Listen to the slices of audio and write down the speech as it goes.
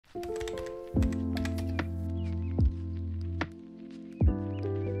Good evening,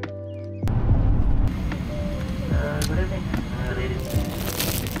 ladies.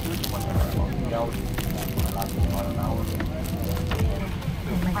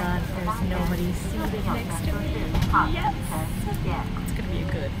 Oh my god, there's nobody seated next to me. Yes! It's gonna be a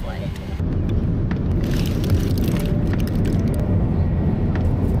good flight.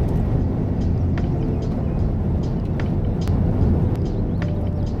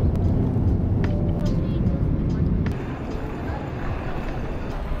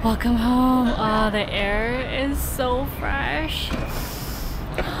 Welcome home. Oh, the air is so fresh.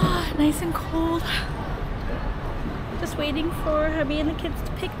 Nice and cold. Just waiting for hubby and the kids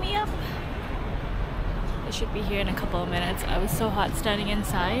to pick me up. They should be here in a couple of minutes. I was so hot standing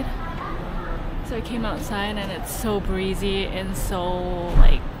inside. So I came outside and it's so breezy and so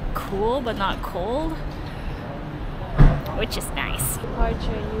like cool but not cold. Which is nice.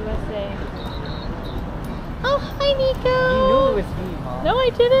 Departure USA. Oh, hi Nico! You knew it was me, Mom. No, I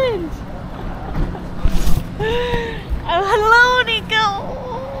didn't. Oh, hello, Nico.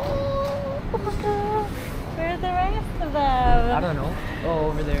 Where are the rest of them? I don't know. Oh,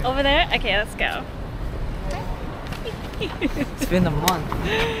 over there. Over there? Okay, let's go. It's been a month.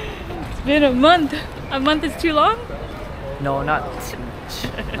 It's been a month. A month is too long? No, not too much.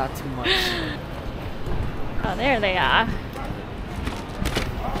 Not too much. Oh, there they are.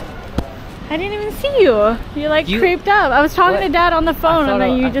 I didn't even see you. You like creeped up. I was talking to Dad on the phone and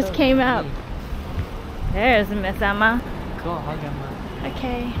then you just came out. There's Miss Emma. Go hug Emma.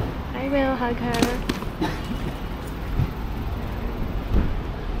 Okay, I will hug her.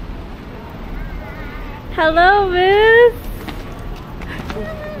 Hello, Miss.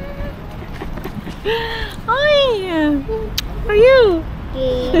 Hi. How are you?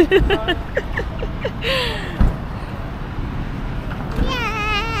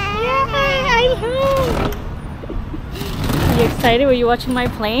 I'm home. Are you excited? Were you watching my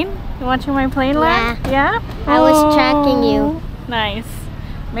plane? You watching my plane land? Yeah? I was tracking you. Nice.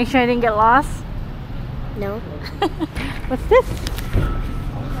 Make sure I didn't get lost. No. What's this?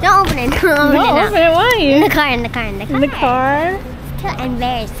 Don't open it. Don't open it. Open it. Why? In the car. In the car? It's too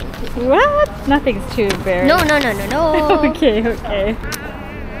embarrassing. What? Nothing's too embarrassing. No. Okay, okay.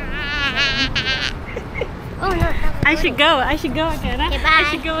 Oh no. I should go again. Okay, bye. I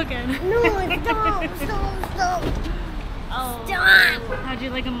should go again. No, stop. Oh. Stop. How'd you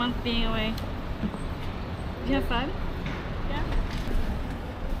like a month being away? Did you have fun? Yeah?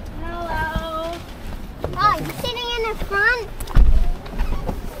 Hello. Oh, you sitting in the front?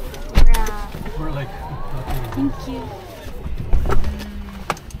 We're like... Thank you.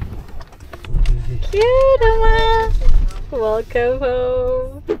 Cute, Emma. Welcome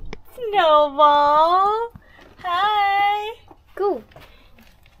home. Snowball. Hi. Go.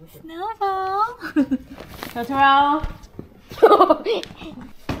 Snowball. Totoro.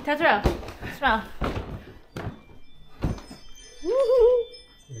 Totoro. Smell.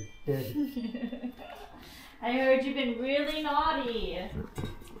 I heard you've been really naughty.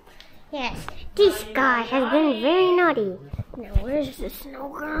 Yes, this guy has been very naughty. Now where's the snow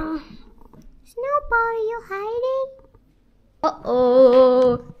girl? Snowball, are you hiding?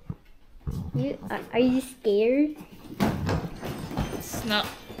 Uh-oh. Are you scared? Snow.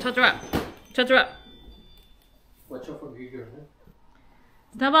 Totoro. Totoro. Watch out for Giger, huh?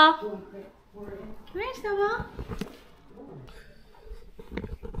 Snowball. Come here, Snowball.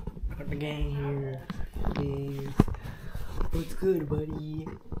 Got the gang here. Gang. What's good, buddy?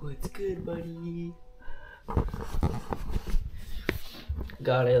 What's good, buddy?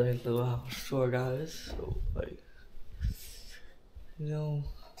 Got it at the house store, guys. So, like, you know,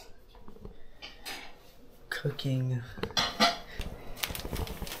 cooking.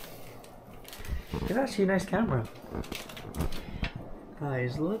 It's actually a nice camera.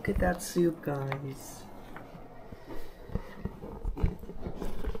 Guys, look at that soup, guys.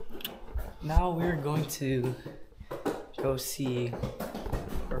 Now we're going to go see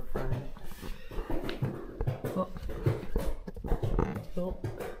our friend.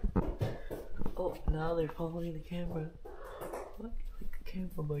 Oh, now they're following the camera. What? Like the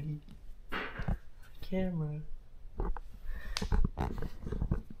camera, buddy. Camera.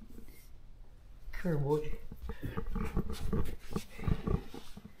 Come here, boy.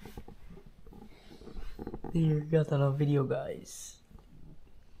 There, got that on video, guys.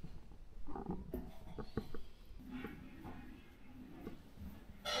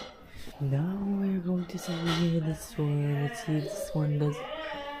 Now we're going to see this one. Let's see if this one does.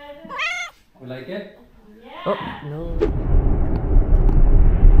 You like it? Oh, no.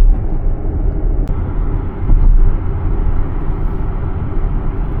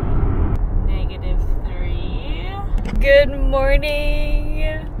 Good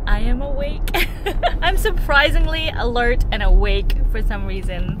morning. I am awake. I'm surprisingly alert and awake for some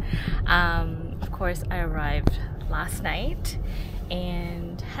reason. Of course, I arrived last night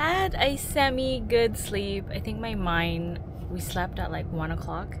and had a semi-good sleep. I think we slept at like 1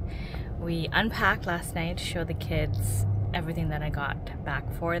 o'clock. We unpacked last night to show the kids everything that I got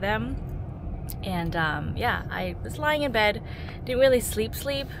back for them. And yeah, I was lying in bed, didn't really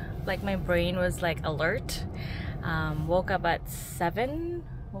sleep, like my brain was like alert. Woke up at 7,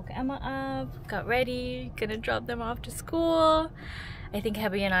 woke Emma up, got ready, gonna drop them off to school. I think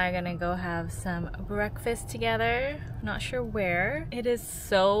Hebby and I are gonna go have some breakfast together. Not sure where. It is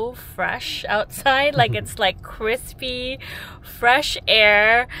so fresh outside, like it's like crispy, fresh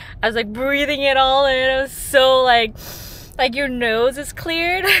air. I was like breathing it all in. It was so like your nose is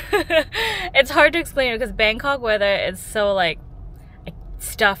cleared. It's hard to explain because Bangkok weather is so like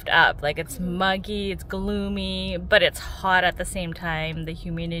stuffed up, like it's muggy, it's gloomy, but it's hot at the same time. The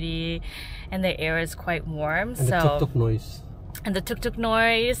humidity and the air is quite warm. And the tuk-tuk noise. And the tuk-tuk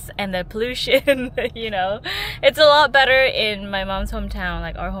noise and the pollution, you know. It's a lot better in my mom's hometown,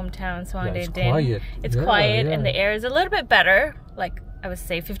 like our hometown, Suangdae Din. Quiet. It's quiet and the air is a little bit better, like I would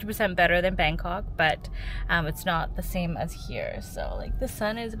say 50% better than Bangkok, but it's not the same as here. So like the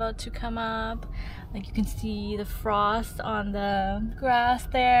sun is about to come up, like you can see the frost on the grass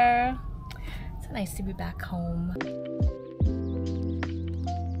there. It's nice to be back home.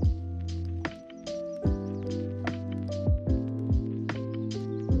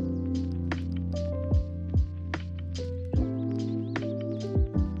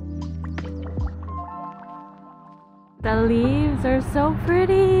 The leaves are so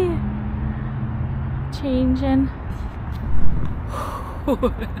pretty. Changing.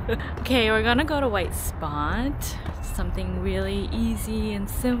 Okay, we're gonna go to White Spot. Something really easy and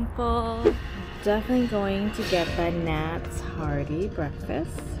simple. Definitely going to get the Nat's Hearty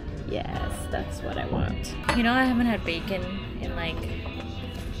breakfast. Yes, that's what I want. You know, I haven't had bacon in like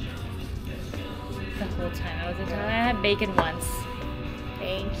the whole time I was in Thailand. I had bacon once.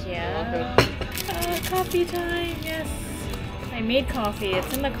 Thank you. Coffee time, yes. I made coffee.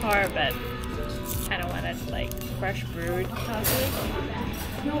 It's in the car, but I don't want it like fresh brewed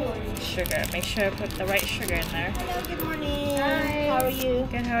coffee. No worries. Sugar. Make sure I put the right sugar in there. Hello, good morning. Hi. How are you?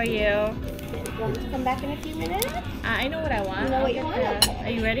 Good, how are you? You want me to come back in a few minutes? I know what I want. You know what you want? Are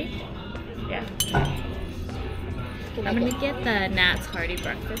you ready? Yeah. I'm gonna get the Nat's Hearty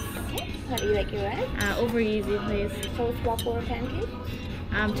breakfast. Okay. How do you like your egg? Over easy, please. Toast, waffle, or pancake?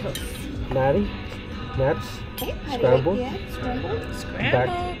 Toast. Natty, Nats, Okay. How scrambled, do you like the egg? Scrambled?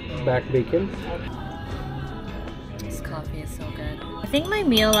 Scrambled. back bacon. This coffee is so good. I think my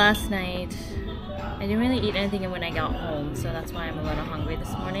meal last night, I didn't really eat anything when I got home, so that's why I'm a little hungry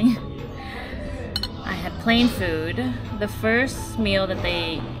this morning. I had plain food. The first meal that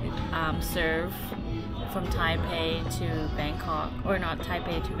they serve from Taipei to Bangkok, or not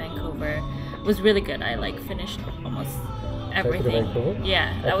Taipei to Vancouver, was really good. I like finished almost everything.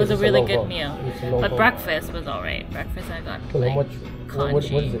 Yeah, that was a really good meal. But breakfast was alright. Breakfast I got like what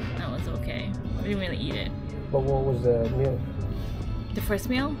is it? That was okay. I didn't really eat it. But what was the meal? The first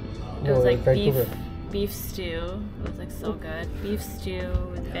meal? It No, was like Vancouver. beef stew. It was like so good. Beef stew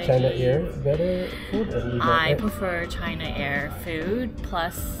with veggies. China Air better food? Or I prefer China Air food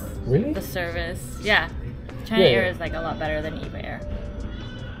plus Really? the service. Yeah. China Air is like a lot better than Eva Air.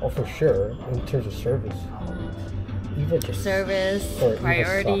 Oh, for sure. In terms of service. Eva just Service, Eva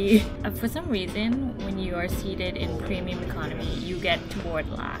priority. For some reason, when you are seated in premium economy, you get to board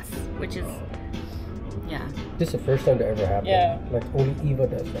last, which is, yeah. This is the first time that ever happened. Yeah. Like only Eva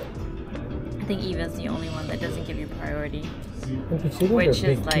does that. I think Eva's the only one that doesn't give you priority. And considering Which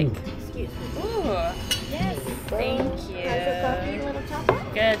they're is big like, too. Excuse me. ooh, yes, thank you. How's your coffee? A little top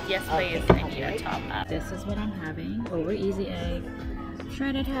up? Good, yes please, Okay, I need a top up. This is what I'm having, over easy egg,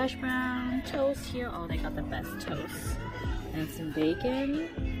 shredded hash brown, toast here, oh they got the best toast. And some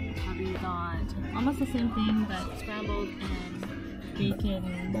bacon, probably got almost the same thing but scrambled and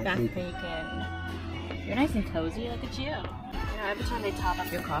bacon, back bacon. You're nice and cozy, look at you. You know, every time they top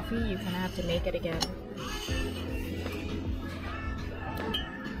up your coffee, you kind of have to make it again.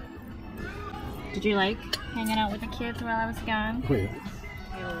 Did you like hanging out with the kids while I was gone? Wait,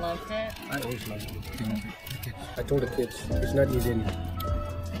 You loved it? I always love the kids. I told the kids, it's not easy.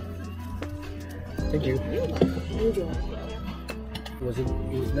 Thank you. It was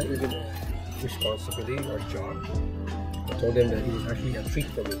not even a responsibility or job. I told them that it was actually a treat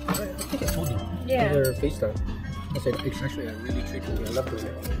for me. I think I told you. Yeah. Over FaceTime. I said it's actually a really treat for me. I love doing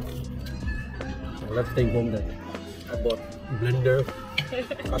it. I love staying home that I bought blender,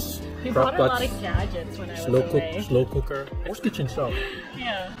 You bought a lot of gadgets when I was away. Slow cooker. What's kitchen stuff?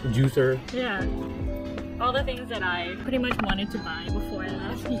 Yeah. Juicer. Yeah. All the things that I pretty much wanted to buy before I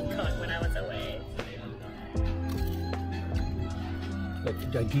left, he got when I was away.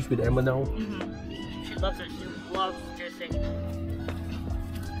 Like juice with Emma now. She loves it. She loves juicing.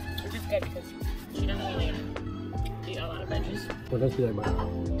 Which is good because she doesn't really eat a lot of veggies. What else did I buy?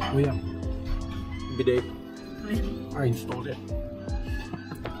 Oh yeah. Bidet. I installed it.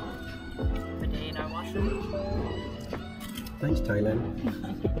 Bidet in our washroom. Thanks, Thailand.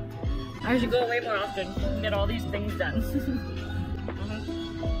 I should go away more often and get all these things done.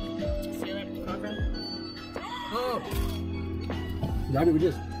 See you later, Conrad. Oh! Now with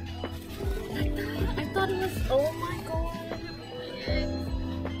this. I thought it was. Oh my god!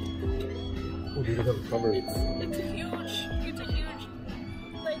 Oh, do you have a cover? It's a huge.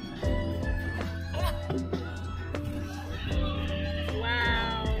 Like.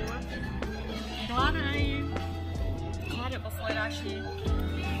 Wow. Glad I caught it before it actually.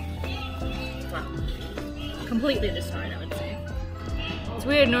 Well, completely destroyed, I would say. It's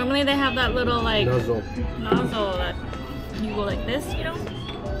weird. Normally they have that little like nozzle that you go like this, you know?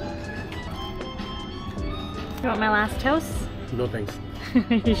 You want my last toast? No thanks.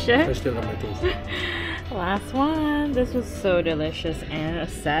 You sure? I still have my toast. Last one. This was so delicious and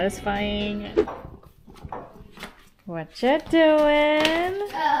satisfying. What you doing?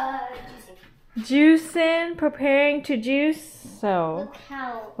 Juicing, preparing to juice. So,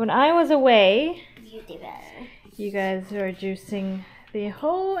 when I was away, you guys were juicing the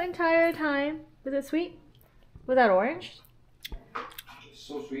whole entire time. Was it sweet? Was that orange?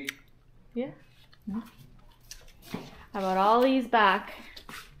 So sweet. Yeah. How about all these back?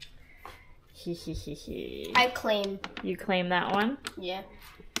 I claim. You claim that one? Yeah.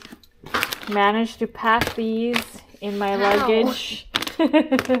 Managed to pack these in my luggage.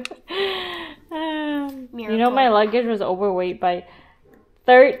 You know, my luggage was overweight by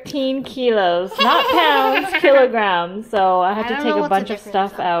 13 kilos. Not pounds, kilograms. So I had to take a bunch of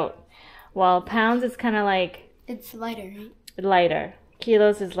stuff out. While pounds is kind of like... It's lighter, right? Lighter.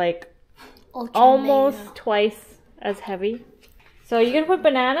 Kilos is like Ultra almost mega. twice as heavy. So you gonna put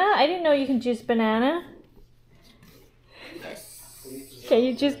banana? I didn't know you can juice banana. Yes. Can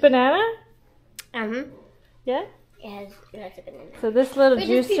you juice banana? Yeah? It has a banana. So this little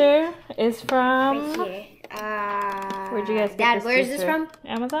juicer is from... Right here. Where'd you guys get Dad, this where is this juicer? from?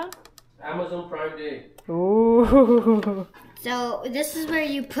 Amazon? Amazon Prime Day. Ooh. So this is where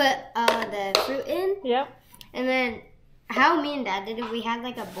you put the fruit in. Yep. And then how me and Dad did it, we had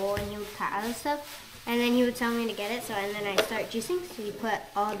like a bowl and he would cut all the stuff. And then he would tell me to get it. So and then I start juicing. So you put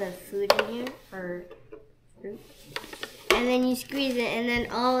all the food in here, or fruit. And then you squeeze it, and then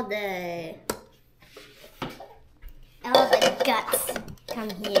all the guts come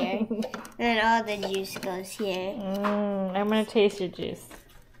here. And then all the juice goes here. I'm gonna taste your juice.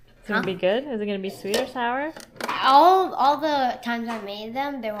 It's gonna be good? Is it gonna be sweet or sour? All the times I made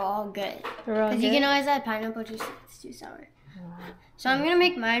them, they were all good. Because you can always add pineapple juice, it's too sour. So I'm gonna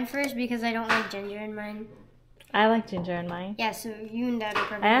make mine first because I don't like ginger in mine. I like ginger in mine. Yeah, so you and Dad are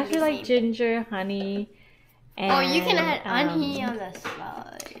perfectly I actually the like same. ginger, honey, and... Or you can add honey on the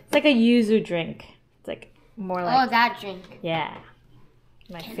side. It's like a yuzu drink. It's like more like... Oh, that drink. Yeah.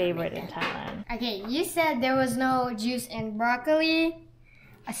 My favorite in Thailand. Okay, you said there was no juice in broccoli,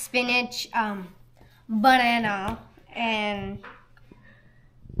 a spinach, banana, and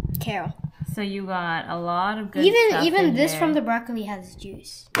kale. So you got a lot of good stuff Even in this there. from the broccoli has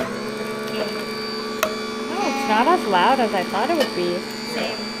juice. Oh, it's not as loud as I thought it would be.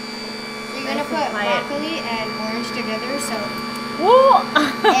 Same. You're gonna put broccoli and orange together, so Whoa!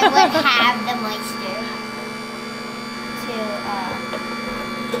 it would have the moisture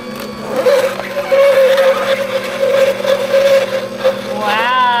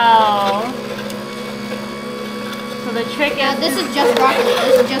Wow. So the trick Now is... this is just broccoli.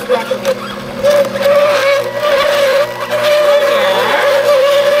 This is just broccoli.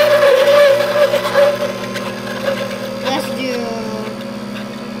 Let's do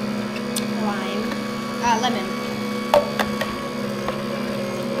lemon.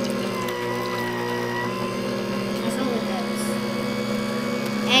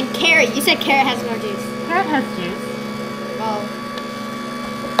 And carrot. You said carrot has no juice. Carrot has juice. Oh.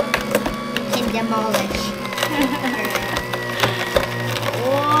 Can demolish. Oh,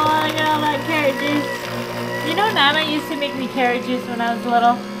 look at all that carrot juice. You know Nana used to make me carrot juice when I was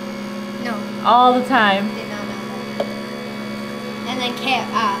little? No. All the time. Did not know that. And then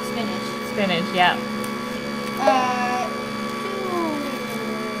spinach. Spinach, yeah.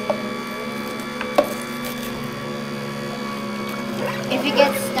 if it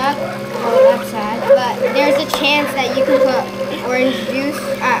gets stuck, well, that's sad. But there's a chance that you can put orange juice,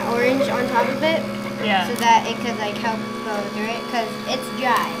 orange on top of it. Yeah. So that it could like help go through it, because it's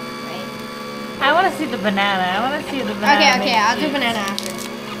dry, right? I want to see the banana. I want to see the banana. Okay, I'll do banana after.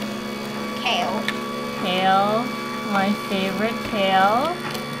 Kale. Kale. My favorite kale.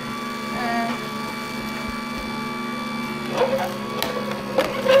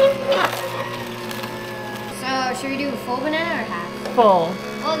 So, should we do full banana or half? Full.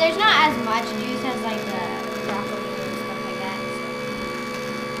 Well, there's not as much juice as like the broccoli and stuff like that.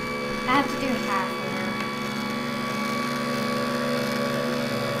 So I have to do half now.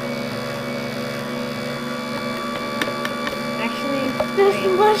 Actually, That's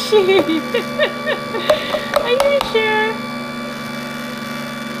mushy. Are you sure?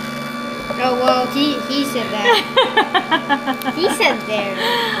 oh well, he said that. He said there.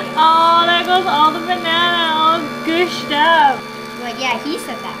 Oh, there goes all the banana all gushed up. But yeah, he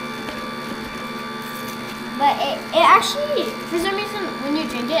said that. But it actually, for some reason, when you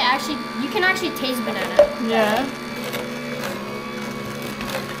drink it, you can actually taste banana. Yeah.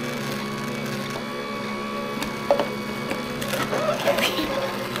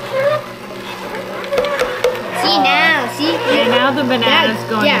 See now, see? Okay, now the banana's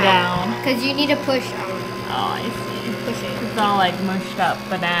going down. Because you need to push on. Oh, I see. Push it. It's all like mushed up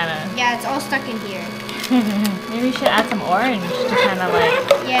banana. Yeah, it's all stuck in here. Maybe we should add some orange to kind of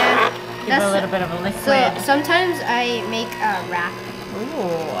like Yeah. give it a little bit of a liquid. So sometimes I make a wrap.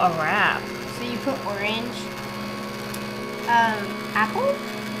 Ooh, a wrap. So you put orange, apple,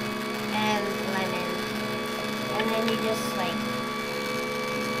 and lemon. And then you just like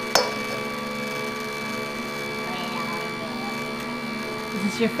Is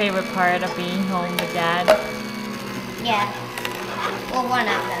this your favorite part of being home with Dad? yeah. Well, one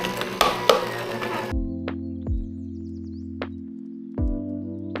of them.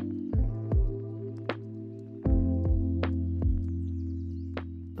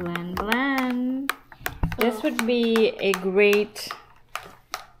 Blend, blend. This would be a great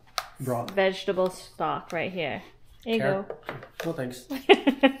Broth. vegetable stock right here. There you Carrot? No thanks. go.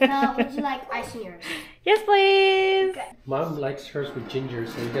 So, would you like ice in yours? Yes, please. Mom likes hers with ginger,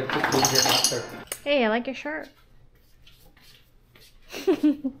 so you gotta put ginger after. Hey, I like your shirt.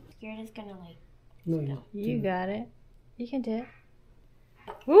 You're just gonna like. No, You got it. You can do it.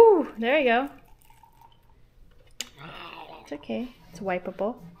 Woo! There you go. It's okay. It's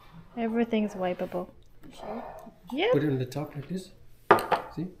wipeable. Everything's wipeable. Sure. Yep. Put it on the top like this.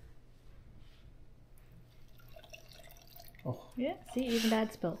 See? Oh. Yeah. See, even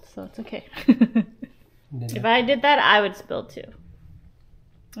Dad spilled, so it's okay. And then If I did that, I would spill too.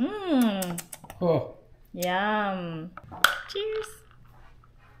 Mmm. oh. Yum. Cheers.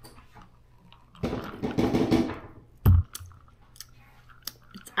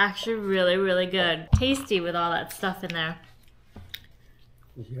 It's actually really, really good. Tasty with all that stuff in there.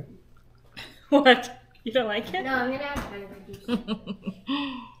 Yeah. What? You don't like it? No, I'm gonna have vinegar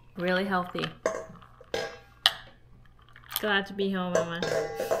juice. Really healthy. Glad to be home, Emma.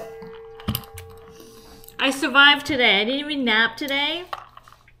 I survived today. I didn't even nap today.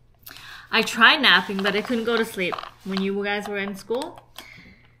 I tried napping, but I couldn't go to sleep when you guys were in school,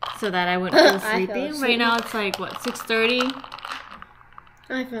 so that I wouldn't feel I fell sleepy. asleep. Right now it's like, what, 6:30?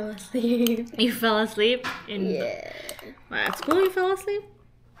 I fell asleep. You fell asleep? Yeah. At school you fell asleep?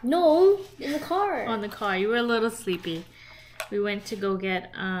 No, in the car. On the car. You were a little sleepy. We went to go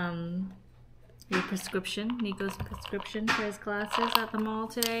get your prescription, Nico's prescription for his classes at the mall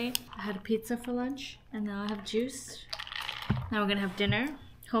today. I had a pizza for lunch, and now I have juice. Now we're gonna have dinner,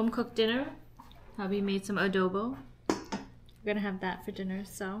 home cooked dinner. Hubby made some adobo. We're gonna have that for dinner,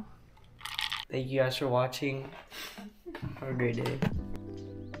 so. Thank you guys for watching. Have a great day.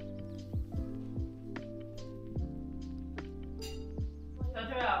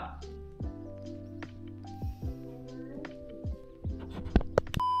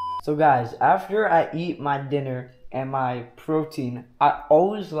 So guys, after I eat my dinner and my protein, I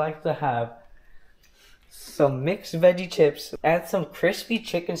always like to have some mixed veggie chips and some crispy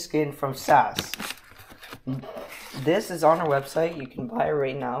chicken skin from Sass. This is on our website. You can buy it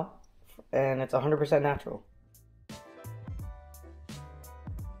right now, and it's 100% natural.